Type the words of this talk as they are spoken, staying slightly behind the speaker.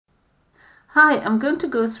Hi, I'm going to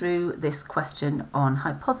go through this question on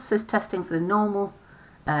hypothesis testing for the normal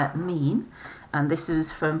mean, and this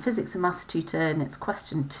is from Physics and Maths Tutor, and it's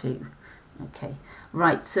question 2. Okay,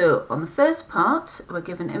 right, so on the first part we're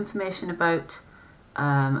given information about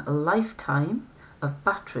a lifetime of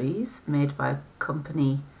batteries made by a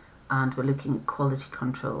company, and we're looking at quality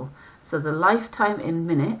control. So the lifetime in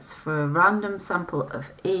minutes for a random sample of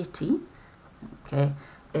 80, okay,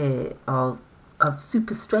 of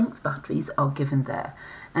super strength batteries are given there.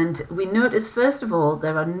 And we notice first of all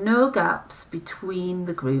there are no gaps between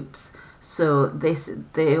the groups, so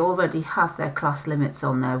they already have their class limits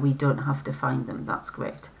on there, we don't have to find them. That's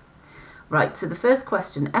great. Right, so the first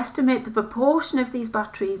question, estimate the proportion of these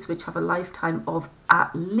batteries which have a lifetime of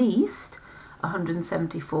at least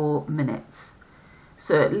 174 minutes.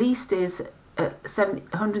 So at least is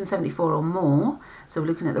 174 or more, so we're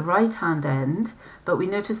looking at the right hand end, but we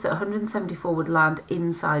notice that 174 would land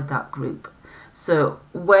inside that group. So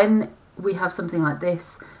when we have something like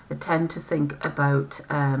this, I tend to think about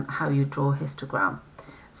how you draw a histogram.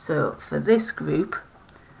 So for this group,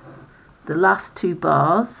 the last two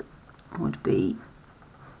bars would be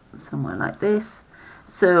somewhere like this.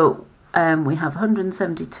 So we have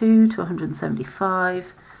 172 to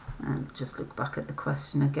 175, and just look back at the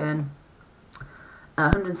question again.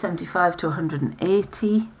 175 to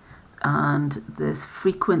 180, and the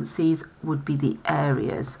frequencies would be the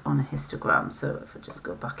areas on a histogram. So if I just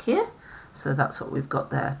go back here, so that's what we've got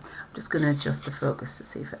there. I'm just going to adjust the focus to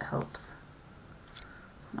see if it helps.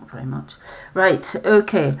 Not very much. Right,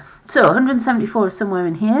 okay, so 174 is somewhere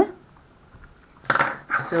in here.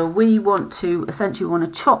 So we want to essentially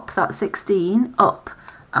chop that 16 up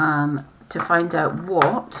to find out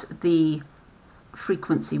what the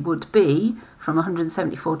frequency would be from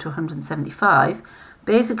 174 to 175,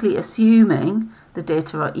 basically assuming the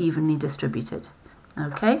data are evenly distributed.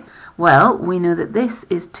 Okay, well, we know that this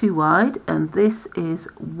is 2 wide and this is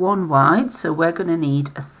 1 wide, so we're going to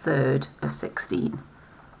need a third of 16.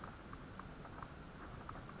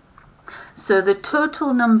 So the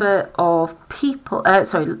total number of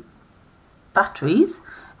batteries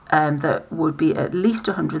that would be at least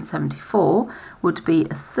 174 would be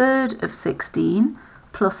a third of 16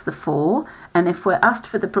 plus the 4, and if we're asked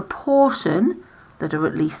for the proportion that are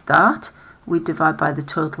at least that, we divide by the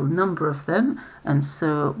total number of them, and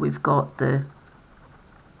so we've got the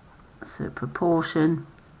proportion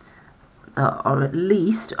that are at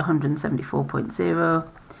least 174.0.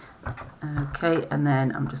 okay, and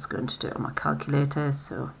then I'm just going to do it on my calculator.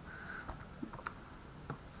 So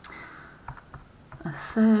a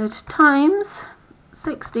third times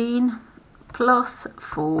 16 plus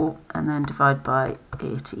 4, and then divide by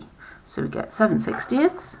 80. So we get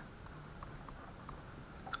 7/60ths,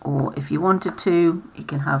 or if you wanted to, you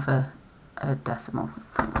can have a decimal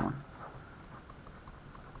point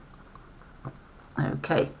 1.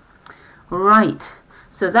 Okay, right,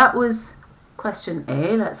 so that was question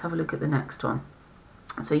A. Let's have a look at the next one.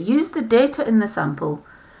 So use the data in the sample,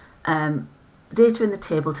 data in the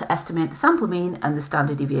table to estimate the sample mean and the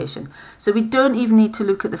standard deviation. So we don't even need to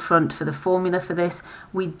look at the front for the formula for this,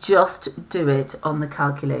 we just do it on the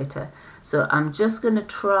calculator. So I'm just going to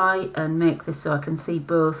try and make this so I can see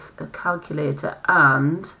both a calculator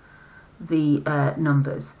and the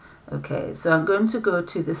numbers. Okay, so I'm going to go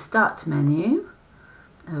to the Stat menu.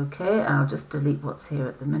 Okay, I'll just delete what's here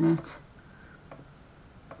at the minute.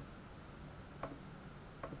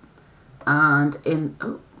 And in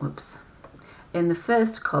the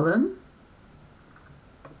first column,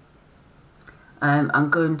 I'm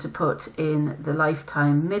going to put in the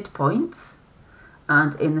lifetime midpoints,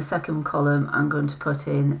 and in the second column I'm going to put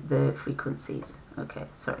in the frequencies. Okay,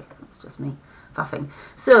 sorry, that's just me faffing.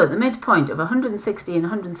 So the midpoint of 160 and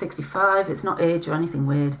 165, it's not age or anything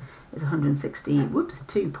weird, is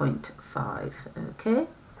 2.5. Okay,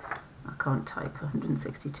 I can't type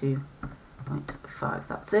 162.5,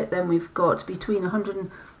 that's it. Then we've got between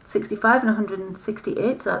 165 and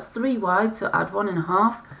 168, so that's 3 wide, so add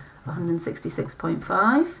 1.5,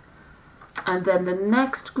 166.5. And then the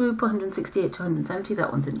next group, 168 to 170,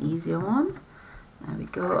 that one's an easier one. There we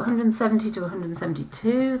go, 170 to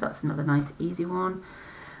 172, that's another nice easy one.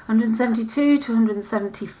 172 to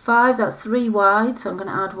 175, that's 3 wide, so I'm going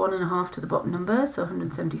to add 1.5 to the bottom number, so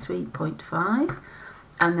 173.5.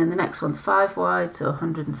 And then the next one's 5 wide, so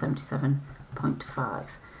 177.5.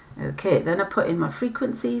 Okay, then I put in my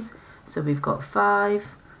frequencies, so we've got 5,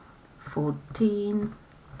 14,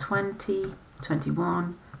 20,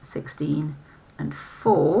 21, 16 and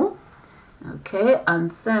 4. Okay,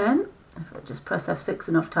 and then if I just press F6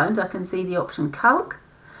 enough times, I can see the option Calc.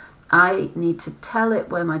 I need to tell it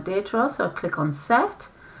where my data are, so I click on Set,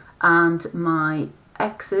 and my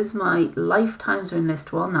x's, my lifetimes are in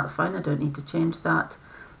list 1, that's fine, I don't need to change that,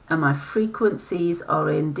 and my frequencies are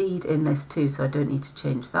indeed in list 2, so I don't need to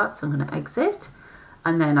change that, so I'm going to exit,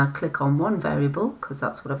 and then I click on one variable because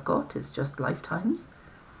that's what I've got, it's just lifetimes.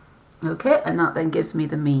 Okay, and that then gives me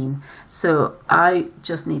the mean. So I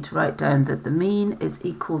just need to write down that the mean is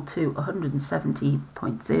equal to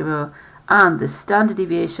 170.0, and the standard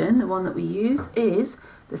deviation, the one that we use, is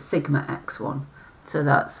the sigma x one. So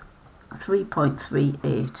that's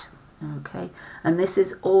 3.38. Okay, and this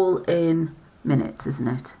is all in minutes, isn't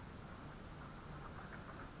it?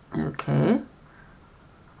 Okay.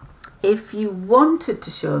 If you wanted to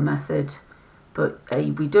show a method, but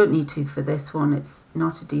we don't need to for this one, it's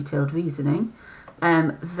not a detailed reasoning,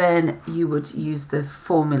 then you would use the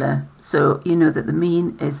formula. So you know that the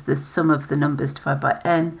mean is the sum of the numbers divided by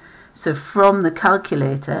n. So from the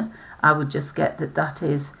calculator, I would just get that that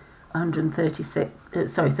is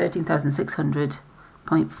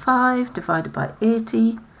 13,600.5 divided by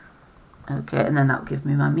 80. Okay, and then that will give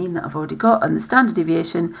me my mean that I've already got. And the standard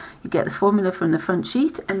deviation, you get the formula from the front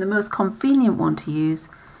sheet, and the most convenient one to use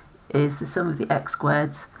is the sum of the x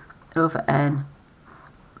squareds over n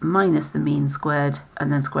minus the mean squared,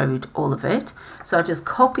 and then square root all of it. So I just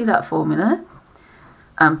copy that formula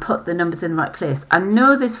and put the numbers in the right place. I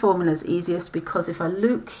know this formula is easiest because if I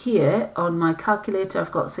look here on my calculator,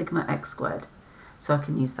 I've got sigma x squared, so I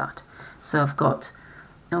can use that. So I've got,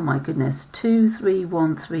 oh my goodness,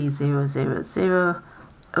 2313000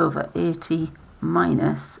 over 80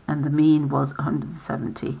 minus, and the mean was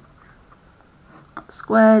 170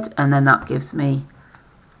 squared, and then that gives me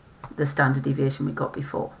the standard deviation we got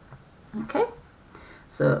before. Okay,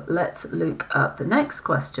 so let's look at the next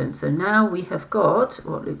question. So now we have got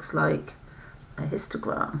what looks like a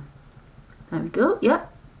histogram. There we go, yeah.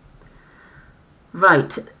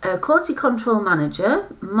 Right, a quality control manager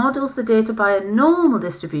models the data by a normal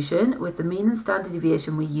distribution with the mean and standard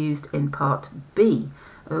deviation we used in part B.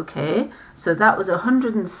 Okay, so that was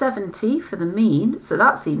 170 for the mean, so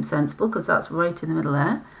that seems sensible because that's right in the middle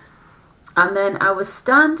there. And then our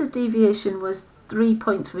standard deviation was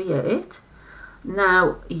 3.38.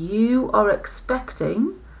 Now you are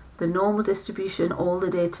expecting the normal distribution, all the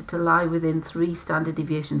data to lie within 3 standard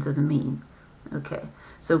deviations of the mean. Okay,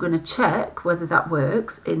 so we're going to check whether that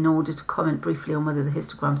works in order to comment briefly on whether the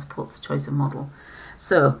histogram supports the choice of model.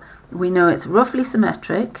 So we know it's roughly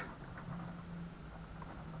symmetric,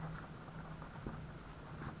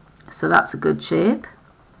 so that's a good shape,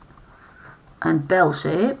 and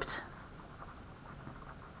bell-shaped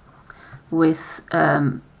with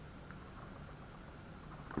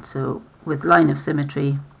so with line of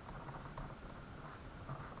symmetry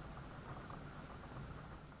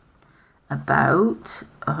about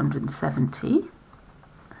 170.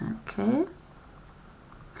 Okay,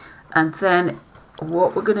 and then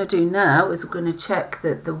what we're going to do now is we're going to check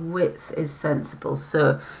that the width is sensible.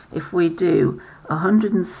 So if we do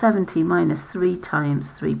 170 minus 3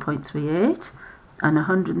 times 3.38 and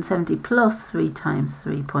 170 plus 3 times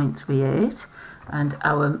 3.38, and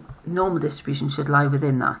our normal distribution should lie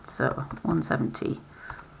within that. So 170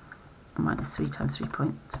 minus 3 times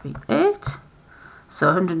 3.38, so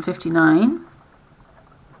 159,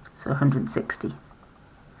 so 160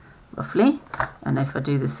 roughly. And if I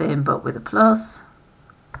do the same but with a plus,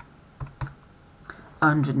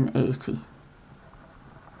 180.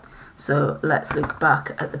 So let's look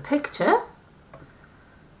back at the picture,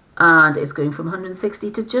 and it's going from 160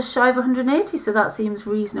 to just shy of 180, so that seems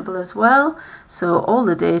reasonable as well. So all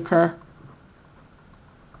the data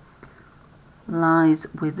lies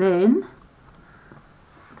within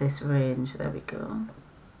this range. There we go.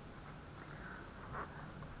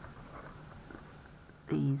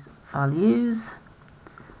 These values,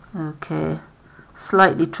 okay,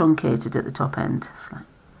 slightly truncated at the top end.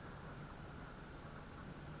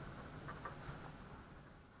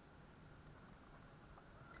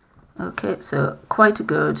 Okay, so quite a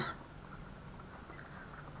good,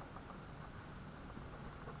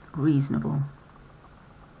 reasonable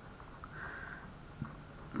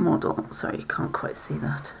model. Sorry, you can't quite see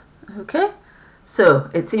that. Okay, so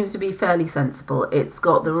it seems to be fairly sensible. It's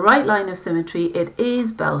got the right line of symmetry, it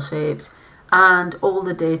is bell-shaped, and all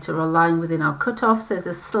the data are lying within our cutoffs. There's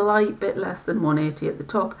a slight bit less than 180 at the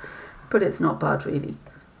top, but it's not bad really.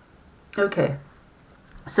 Okay.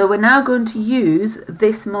 So we're now going to use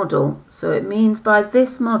this model. So it means by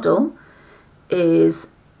this model is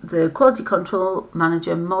the quality control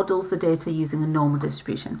manager models the data using a normal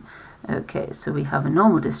distribution. Okay, so we have a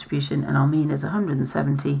normal distribution and our mean is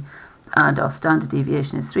 170 and our standard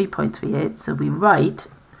deviation is 3.38. So we write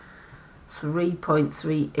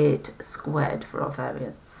 3.38 squared for our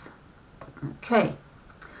variance. Okay.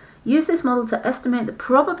 Use this model to estimate the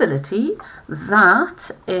probability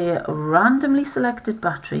that a randomly selected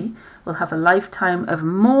battery will have a lifetime of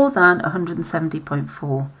more than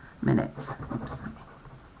 170.4 minutes. Oops.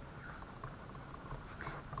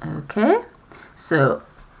 Okay, so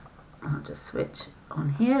I'll just switch on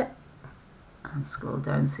here and scroll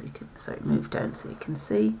down so you can, move down so you can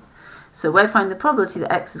see. So we're finding the probability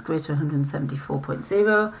that x is greater than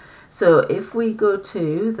 174.0. So if we go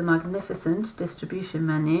to the magnificent distribution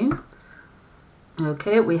menu,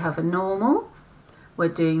 okay, we have a normal, we're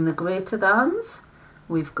doing the greater thans,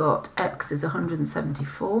 we've got x is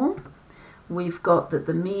 174, we've got that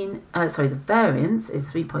the mean, the variance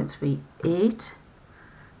is 3.38,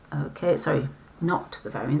 okay, sorry, not the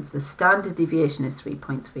variance, the standard deviation is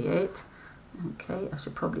 3.38, okay, I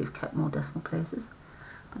should probably have kept more decimal places,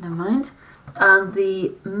 but never mind, and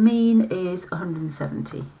the mean is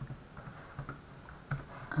 170.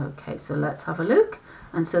 Okay, so let's have a look.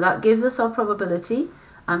 And so that gives us our probability.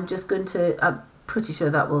 I'm pretty sure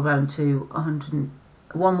that will round to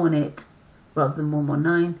 118 rather than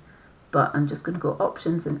 119. But I'm just going to go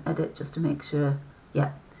options and edit just to make sure.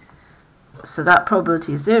 Yeah. So that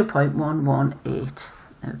probability is 0.118.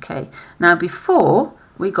 Okay. Now before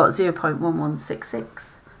we got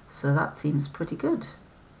 0.1166. So that seems pretty good.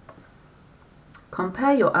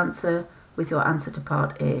 Compare your answer with your answer to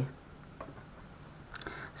part A.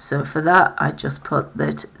 So for that, I just put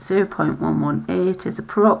that 0.118 is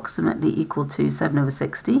approximately equal to 7 over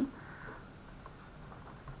 60.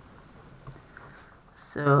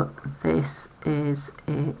 So this is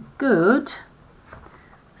a good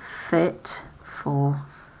fit for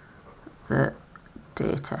the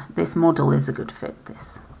data. This model is a good fit,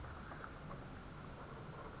 this.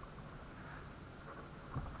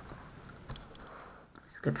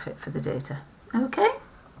 It's a good fit for the data. Okay.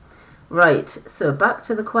 Right, so back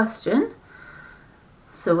to the question.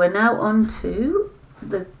 So we're now on to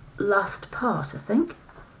the last part, I think.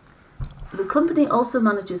 The company also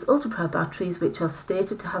manages ultra-power batteries which are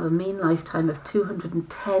stated to have a mean lifetime of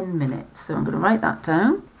 210 minutes. So I'm going to write that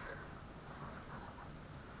down.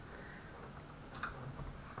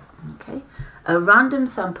 Okay, a random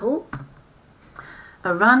sample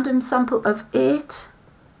of 8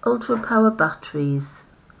 ultra-power batteries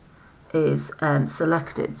is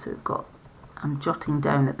selected. So we've got, I'm jotting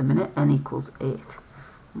down at the minute, n equals 8.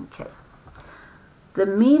 Okay. The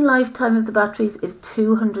mean lifetime of the batteries is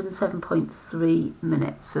 207.3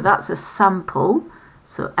 minutes. So that's a sample.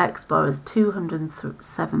 So x bar is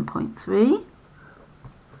 207.3.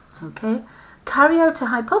 Okay. Carry out a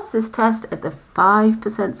hypothesis test at the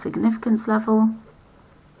 5% significance level.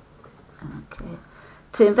 Okay.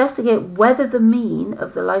 To investigate whether the mean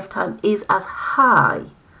of the lifetime is as high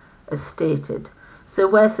as stated. So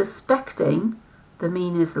we're suspecting the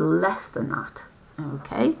mean is less than that.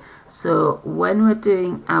 Okay, so when we're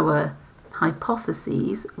doing our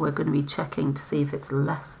hypotheses, we're going to be checking to see if it's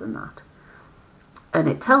less than that. And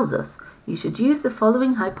it tells us you should use the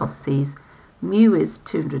following hypotheses. Mu is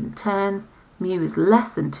 210, mu is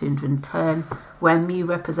less than 210, where mu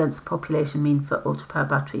represents the population mean for ultra-power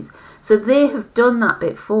batteries. So they have done that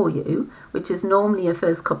bit for you, which is normally your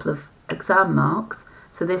first couple of exam marks.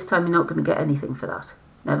 So this time you're not going to get anything for that.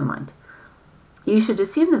 Never mind. You should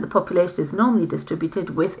assume that the population is normally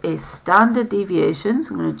distributed with a standard deviation, so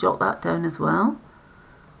I'm going to jot that down as well,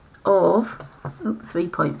 of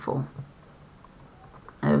 3.4.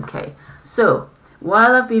 Okay, so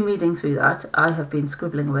while I've been reading through that, I have been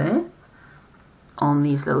scribbling away on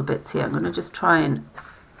these little bits here. I'm going to just try and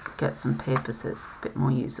get some paper so it's a bit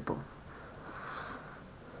more usable.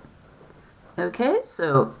 Okay,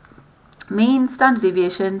 so mean, standard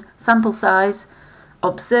deviation, sample size,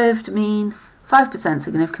 observed mean, 5%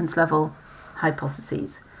 significance level,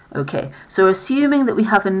 hypotheses. Okay, so assuming that we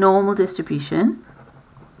have a normal distribution,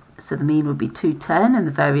 so the mean would be 210 and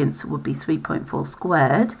the variance would be 3.4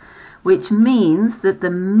 squared, which means that the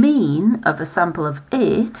mean of a sample of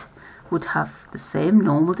 8 would have the same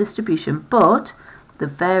normal distribution, but the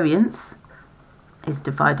variance is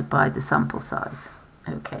divided by the sample size.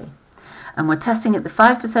 Okay. And we're testing at the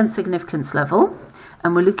 5% significance level,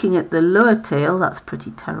 and we're looking at the lower tail. That's a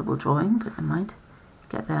pretty terrible drawing, but never mind,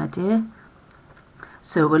 get the idea.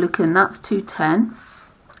 So we're looking, that's 210.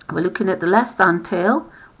 We're looking at the less than tail.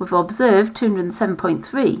 We've observed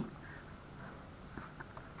 207.3.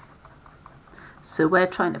 So we're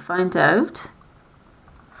trying to find out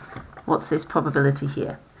what's this probability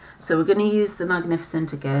here. So we're going to use the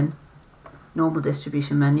magnificent again, normal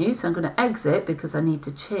distribution menu. So I'm going to exit because I need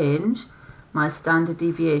to change my standard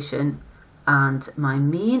deviation and my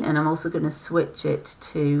mean, and I'm also going to switch it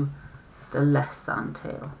to the less than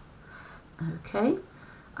tail. Okay,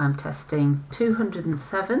 I'm testing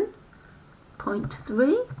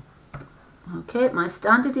 207.3. Okay, my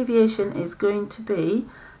standard deviation is going to be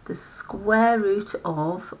the square root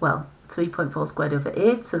of, well, 3.4 squared over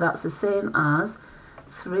 8, so that's the same as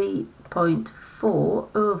 3.4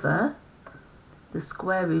 over the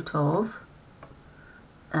square root of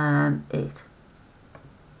 8.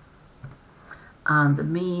 And the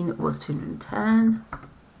mean was 210,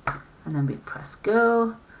 and then we press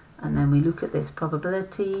go, and then we look at this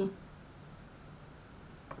probability,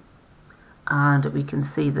 and we can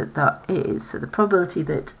see that that is, so the probability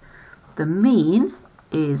that the mean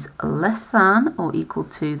is less than or equal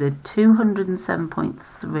to the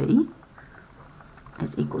 207.3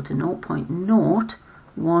 is equal to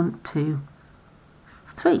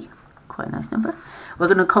 0.0123. Quite a nice number. We're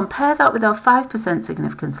going to compare that with our 5%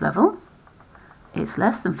 significance level. It's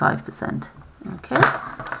less than 5%. Okay,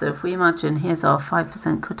 so if we imagine here's our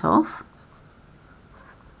 5% cutoff,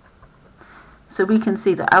 so we can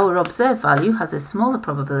see that our observed value has a smaller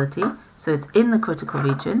probability, so it's in the critical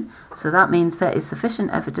region, so that means there is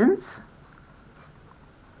sufficient evidence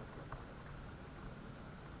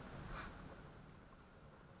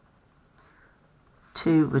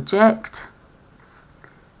to reject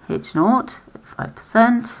H0 at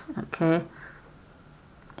 5%. Okay,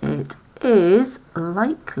 it is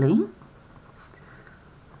likely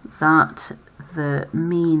that the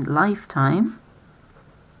mean lifetime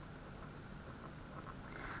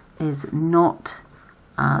is not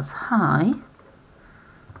as high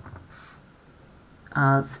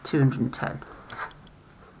as 210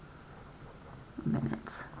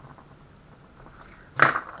 minutes.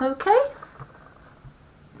 Okay,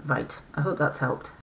 right, I hope that's helped.